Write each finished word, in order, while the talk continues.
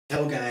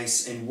Hello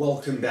guys and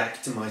welcome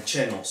back to my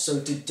channel. So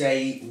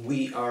today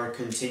we are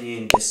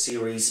continuing the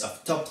series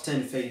of top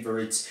 10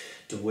 favorites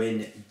to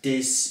win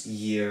this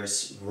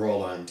year's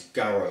Roland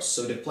Garros.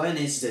 So the plan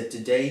is that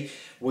today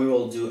we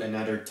will do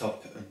another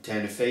top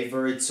 10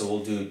 favorites, so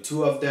we'll do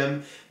two of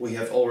them. We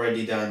have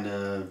already done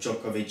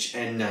Djokovic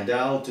and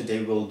Nadal.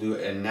 Today we'll do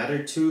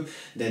another two,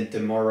 then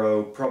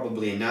tomorrow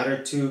probably another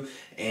two,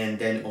 and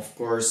then of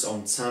course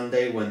on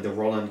Sunday when the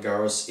Roland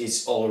Garros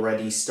is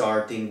already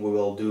starting we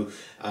will do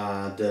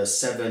the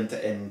 7th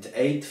and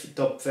 8th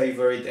top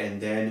favorite,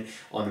 and then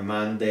on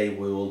Monday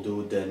we will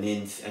do the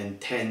 9th and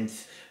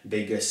 10th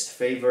biggest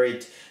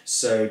favorite.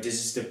 So this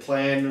is the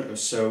plan.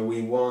 So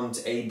we will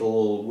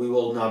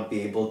not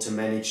be able to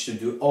manage to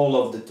do all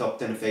of the top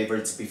 10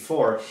 favorites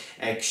before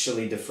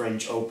actually the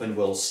French Open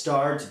will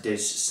start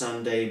this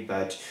Sunday,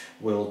 but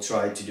we'll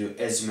try to do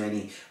as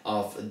many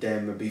of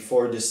them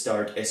before the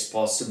start as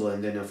possible.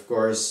 And then of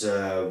course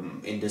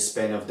in the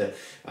span of the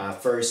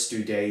first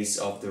 2 days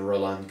of the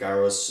Roland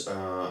Garros,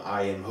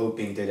 I am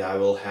hoping that I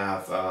will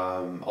have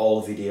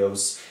all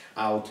videos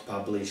out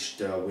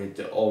published with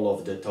all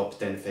of the top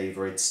 10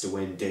 favorites to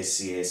win this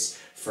year's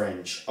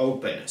French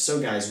Open. So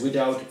guys,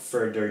 without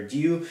further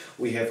ado,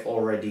 we have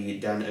already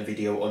done a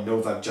video on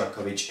Novak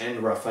Djokovic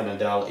and Rafa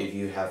Nadal. If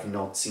you have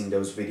not seen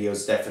those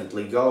videos,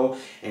 definitely go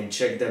and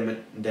check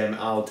them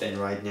out. And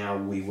right now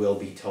we will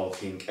be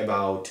talking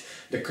about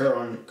the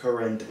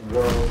current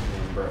world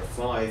number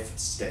 5,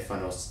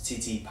 Stefanos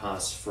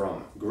Tsitsipas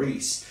from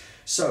Greece.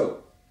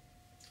 So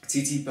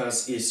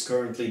Tsitsipas is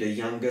currently the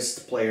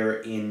youngest player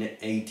in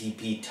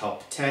ATP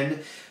top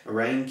 10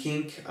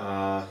 ranking.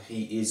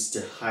 He is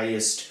the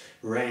highest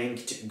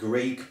ranked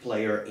Greek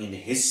player in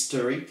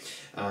history.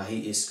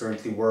 He is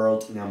currently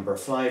world number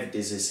 5.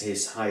 This is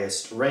his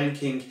highest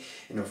ranking,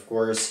 and of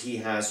course he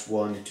has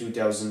won the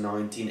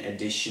 2019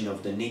 edition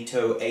of the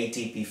Nitto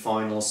ATP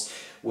Finals,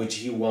 which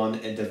he won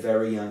at a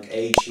very young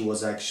age. He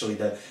was actually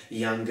the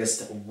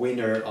youngest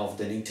winner of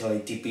the Nitto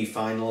ATP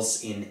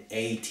Finals in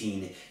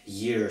 18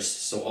 years.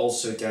 So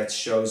also that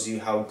shows you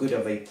how good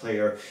of a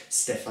player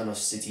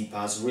Stefanos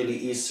Tsitsipas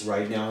really is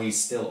right now. He's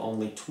still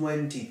only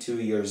 22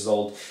 years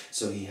old,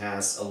 so he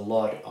has a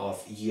lot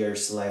of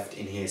years left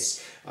in his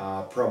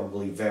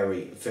probably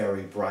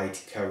very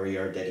bright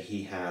career that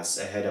he has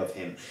ahead of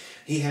him.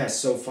 He has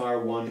so far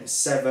won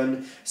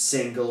 7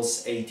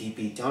 singles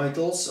ATP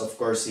titles. Of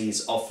course, he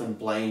is often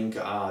playing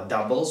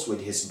doubles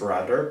with his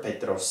brother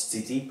Petros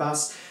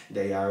Tsitsipas.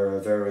 They are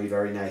a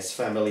very nice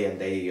family and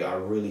they are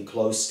really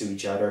close to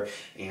each other,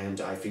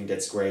 and I think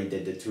that's great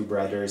that the two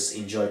brothers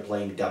enjoy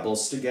playing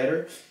doubles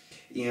together.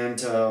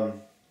 And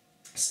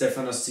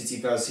Stefanos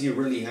Tsitsipas, he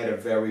really had a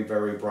very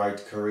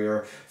bright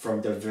career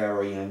from the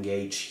very young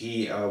age.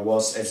 He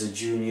was as a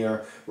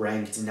junior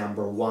ranked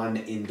number 1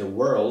 in the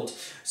world,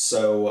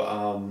 so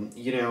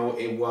you know,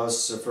 it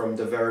was from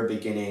the very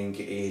beginning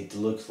it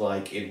looked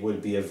like it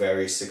would be a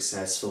very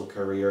successful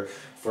career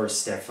for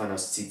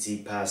Stefanos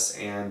Tsitsipas,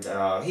 and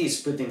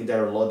he's putting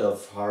there a lot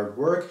of hard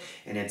work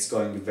and it's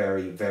going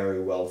very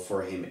well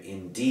for him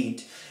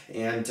indeed.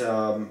 And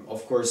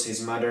of course his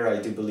mother, I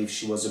do believe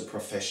she was a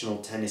professional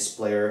tennis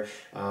player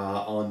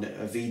on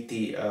WHTA,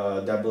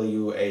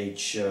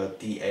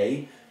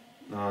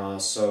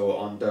 so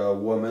on the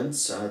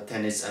Women's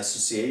Tennis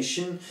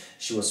Association.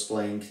 She was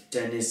playing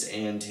tennis,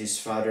 and his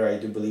father, I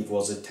do believe,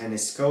 was a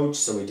tennis coach,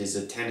 so it is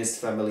a tennis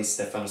family.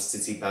 Stefanos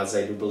Tsitsipas,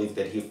 I do believe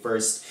that he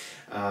first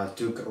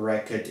took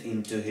racket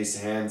into his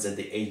hands at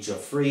the age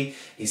of 3.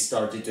 He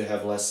started to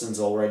have lessons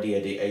already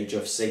at the age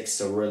of 6,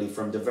 so really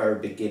from the very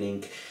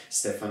beginning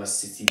Stefanos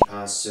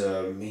Tsitsipas,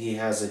 he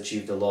has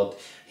achieved a lot.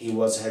 He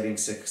was having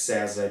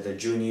success at the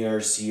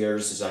juniors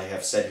years. As I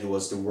have said, he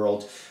was the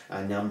world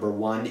number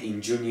 1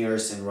 in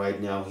juniors, and right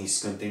now he's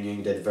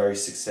continuing that very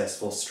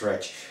successful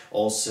stretch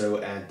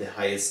also at the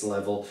highest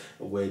level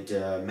with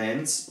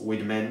men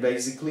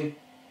basically.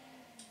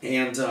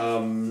 And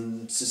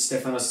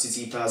Stefanos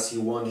Tsitsipas, he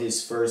won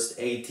his first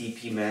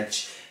ATP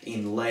match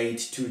in late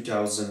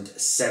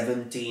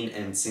 2017,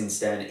 and since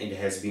then it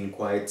has been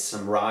quite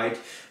some ride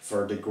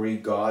for the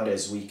Greek god,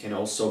 as we can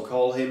also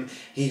call him.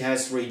 He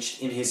has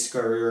reached in his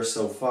career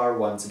so far,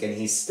 once again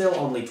he's still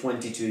only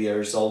 22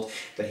 years old,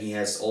 but he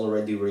has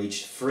already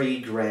reached 3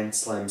 Grand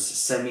Slams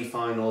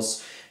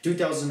semifinals,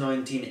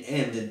 2019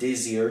 and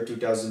this year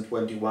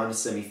 2021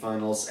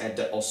 semifinals at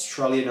the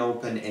Australian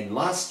Open, and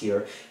last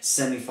year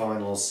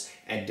semifinals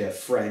at the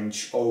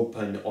French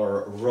Open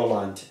or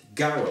Roland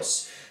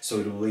Garros. So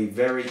it will be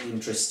very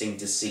interesting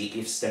to see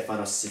if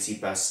Stefanos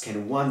Tsitsipas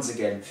can once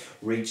again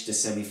reach the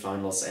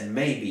semifinals and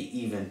maybe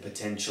even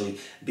potentially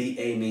be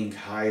aiming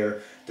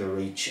higher to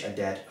reach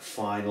that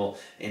final,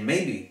 and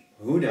maybe,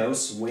 who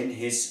knows, win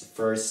his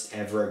first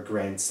ever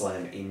Grand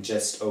Slam in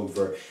just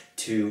over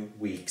 2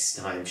 weeks'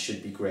 time.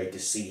 Should be great to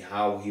see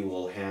how he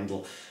will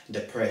handle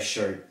the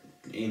pressure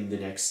in the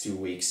next 2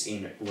 weeks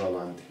in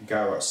Roland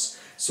Garros.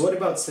 So what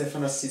about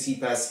Stefanos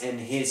Tsitsipas and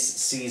his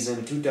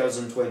season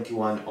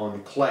 2021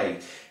 on clay?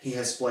 He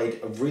has played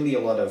really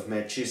a lot of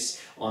matches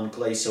on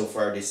clay so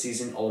far this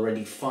season,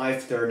 already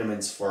 5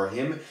 tournaments for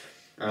him.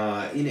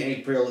 In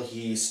April,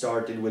 he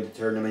started with the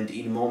tournament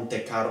in Monte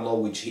Carlo,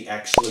 which he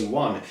actually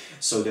won.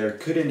 So there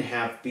could not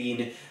have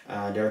been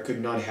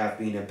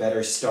a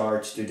better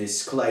start to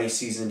this clay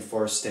season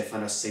for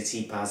Stefanos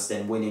Tsitsipas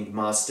than winning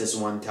Masters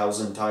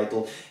 1000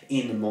 title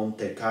in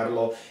Monte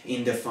Carlo.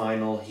 In the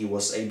final, he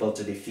was able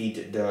to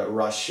defeat the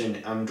Russian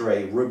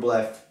Andrei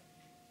Rublev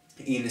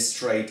in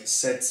straight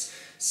sets,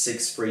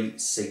 6-3,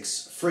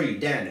 6-3.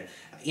 Then,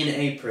 in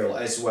April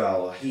as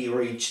well, he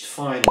reached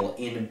final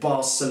in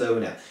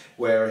Barcelona,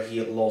 where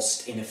he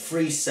lost in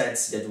 3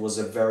 sets. That was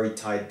a very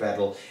tight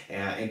battle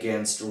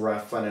against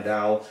Rafa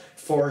Nadal.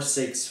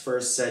 4-6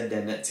 first set,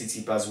 then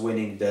Tsitsipas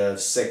winning the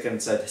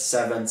second set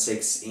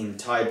 7-6 in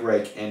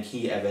tiebreak, and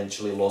he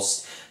eventually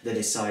lost the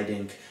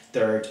deciding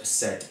third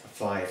set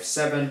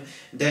 5-7.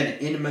 Then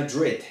in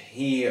Madrid,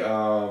 he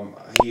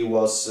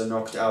was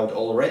knocked out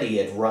already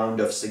at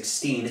round of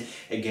 16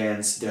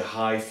 against the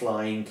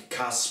high-flying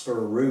Casper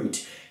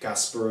Ruud.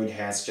 Casper Ruud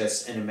has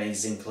just an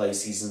amazing clay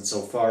season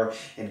so far,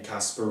 and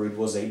Casper Ruud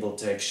was able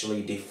to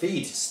actually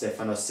defeat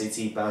Stefanos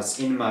Tsitsipas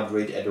in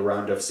Madrid at the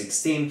round of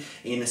 16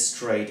 in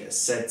straight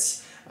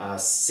sets.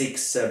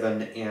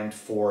 6-7 and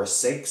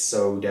 4-6,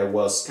 so there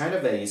was kind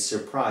of a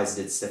surprise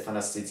that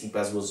Stefanos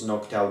Tsitsipas was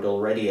knocked out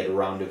already at a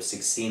round of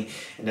 16,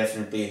 and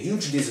definitely a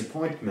huge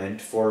disappointment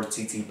for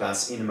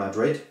Tsitsipas in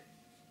Madrid.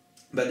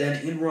 But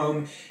then in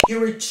Rome, he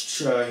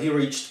reached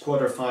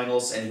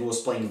quarterfinals, and he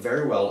was playing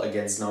very well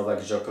against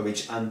Novak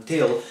Djokovic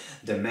until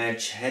the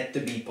match had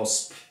to be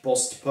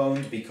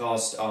postponed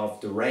because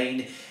of the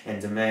rain, and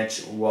the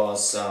match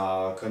was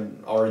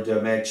the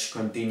match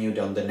continued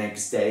on the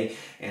next day,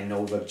 and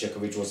Novak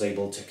Djokovic was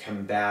able to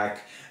come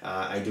back.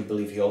 I do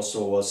believe he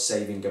also was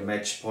saving a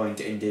match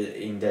point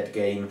in that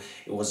game.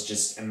 It was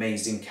just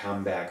amazing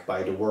comeback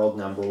by the world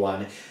number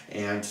 1,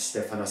 and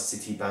Stefanos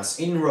Tsitsipas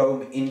in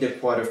Rome in the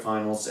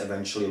quarterfinals,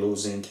 eventually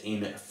losing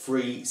in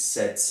 3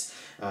 sets.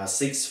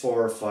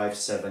 6-4,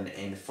 5-7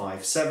 and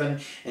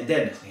 5-7. And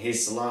then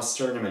his last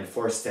tournament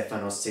for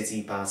Stefanos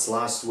Tsitsipas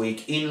last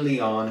week in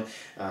Lyon.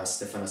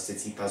 Stefanos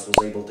Tsitsipas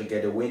was able to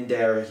get a win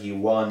there. He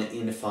won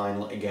in the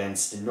final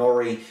against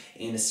Norrie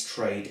in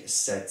straight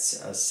sets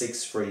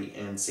 6-3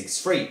 and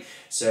 6-3.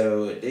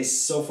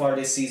 So far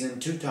this season,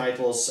 2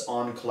 titles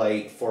on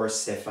clay for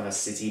Stefanos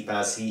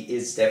Tsitsipas. He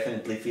is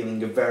definitely feeling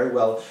very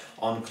well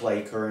on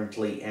clay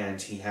currently,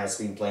 and he has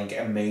been playing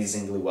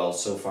amazingly well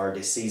so far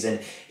this season.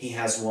 He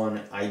has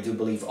won, I do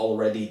believe,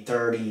 already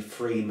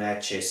 33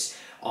 matches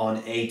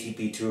on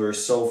ATP Tour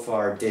so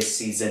far this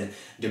season,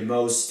 the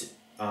most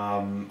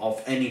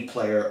of any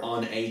player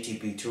on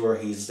ATP Tour.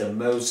 He's the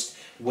most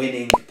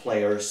winning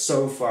player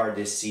so far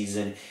this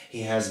season.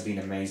 He has been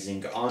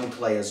amazing on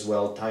clay as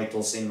well,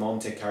 titles in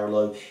Monte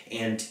Carlo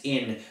and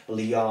in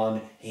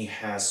Lyon. He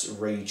has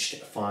reached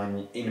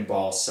final in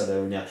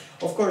Barcelona.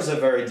 Of course, a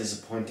very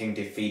disappointing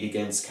defeat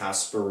against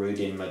Casper Ruud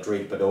in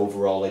Madrid, but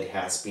overall it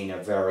has been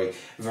a very,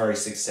 very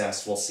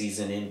successful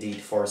season indeed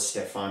for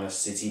Stefanos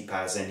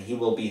Tsitsipas, and he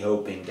will be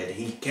hoping that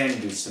he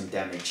can do some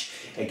damage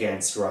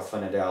against Rafa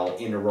Nadal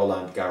in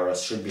Roland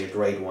Garros. Should be a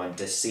great one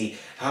to see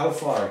how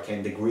far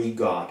can the Greek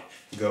god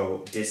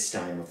go this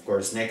time. Of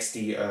course,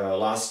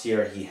 last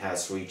year he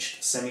has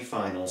reached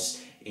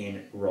semifinals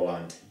in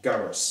Roland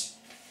Garros.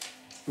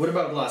 What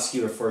about last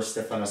year for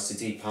Stefanos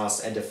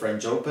Tsitsipas at the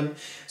French Open?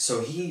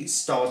 So he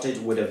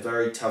started with a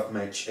very tough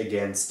match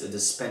against the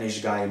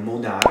Spanish guy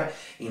Munar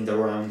in the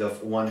round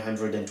of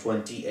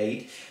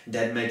 128.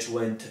 That match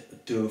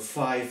went to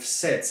 5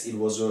 sets. It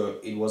was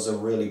a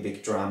really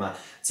big drama.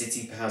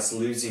 Tsitsipas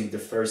losing the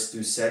first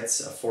 2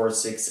 sets,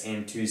 4-6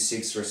 and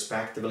 2-6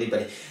 respectively,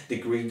 but the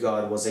Greek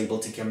god was able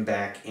to come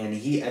back, and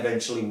he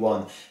eventually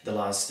won the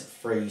last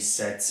 3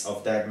 sets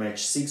of that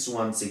match,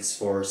 6-1,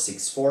 6-4,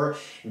 6-4.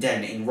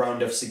 Then in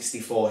round of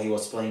 64 he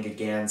was playing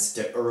against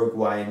the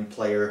Uruguayan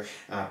player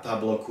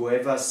Pablo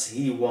Cuevas.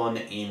 He won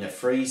in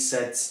 3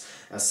 sets,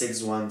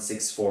 6-1,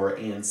 6-4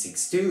 and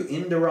 6-2.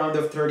 In the round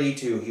of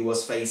 32 he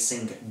was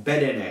facing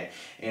Bedene,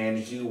 and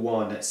he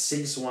won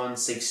 6-1,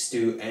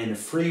 6-2 and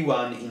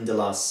 3-1 in the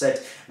last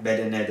set.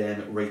 Bedene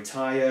then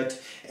retired,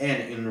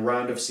 and in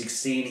round of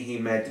 16 he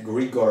met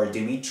Grigor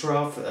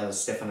Dimitrov.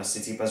 Stefanos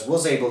Tsitsipas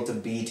was able to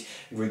beat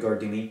Grigor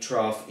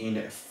Dimitrov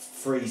in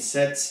 3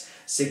 sets,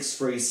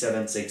 6-3,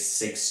 7-6,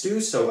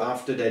 6-2. So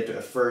after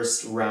that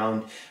first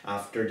round,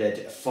 after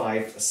that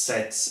 5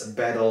 sets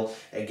battle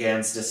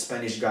against the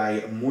Spanish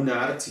guy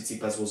Munar,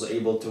 Tsitsipas was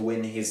able to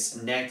win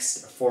his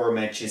next 4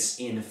 matches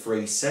in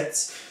 3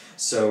 sets.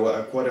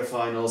 So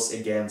quarterfinals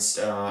against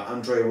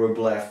Andrei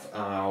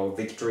Rublev,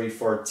 victory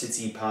for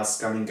Tsitsipas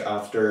coming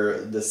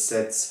after the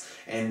sets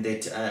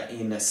ended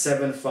in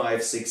 7-5,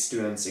 6-2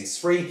 and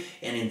 6-3,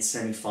 and in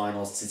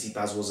semifinals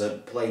Tsitsipas was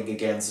playing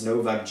against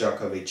Novak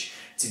Djokovic.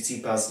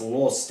 Tsitsipas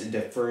lost the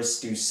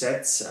first 2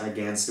 sets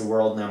against the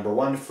world number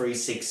 1,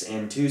 3-6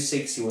 and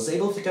 2-6. He was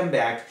able to come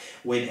back,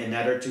 win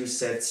another 2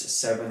 sets,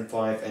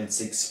 7-5 and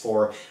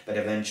 6-4, but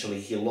eventually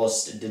he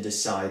lost the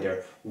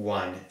decider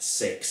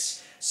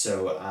 1-6.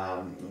 So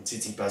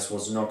Tsitsipas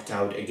was knocked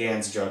out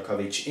against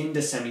Djokovic in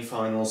the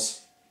semifinals.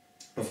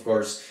 Of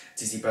course,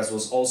 Tsitsipas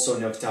was also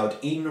knocked out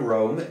in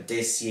Rome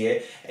this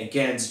year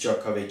against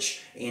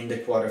Djokovic in the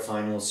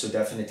quarterfinals, so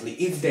definitely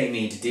if they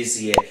meet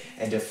this year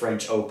at the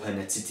French Open,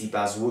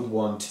 Tsitsipas would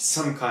want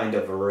some kind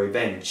of a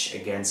revenge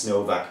against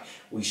Novak.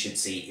 We should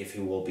see if he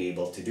will be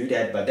able to do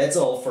that, but that's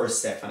all for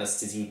Stefanos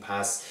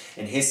Tsitsipas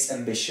and his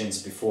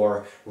ambitions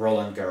before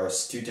Roland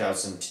Garros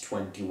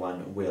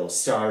 2021 will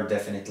start.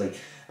 Definitely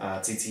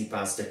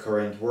Tsitsipas, the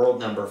current world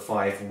number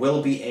 5,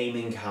 will be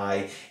aiming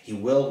high. He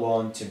will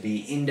want to be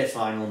in the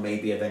final,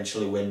 maybe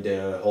eventually win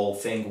the whole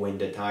thing, win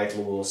the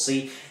title. We'll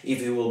see if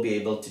he will be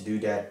able to do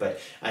that, but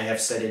I have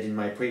said it in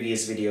my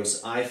previous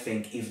videos. I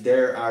think if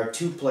there are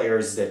two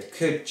players that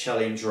could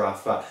challenge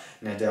Rafa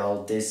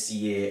Nadal this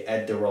year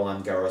at the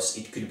Roland Garros,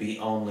 it could be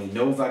only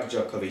Novak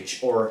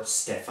Djokovic or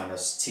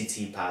Stefanos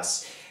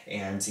Tsitsipas.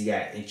 And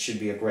yeah, it should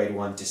be a great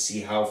one to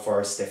see how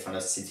far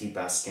Stefanos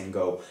Tsitsipas can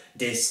go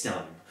this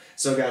time.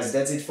 So guys,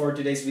 that's it for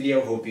today's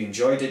video. Hope you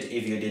enjoyed it.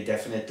 If you did,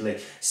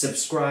 definitely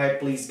subscribe,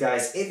 please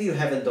guys. If you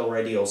haven't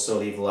already, also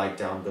leave a like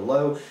down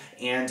below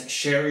and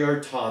share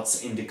your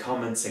thoughts in the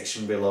comment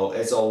section below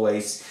as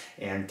always,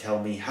 and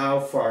tell me how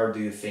far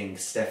do you think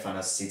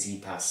Stefanos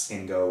Tsitsipas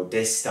can go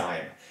this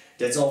time.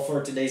 That's all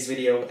for today's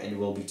video, and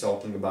we'll be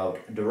talking about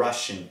the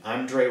Russian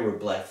Andrei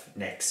Rublev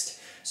next.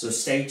 So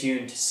stay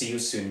tuned. See you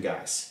soon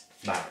guys.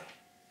 Bye.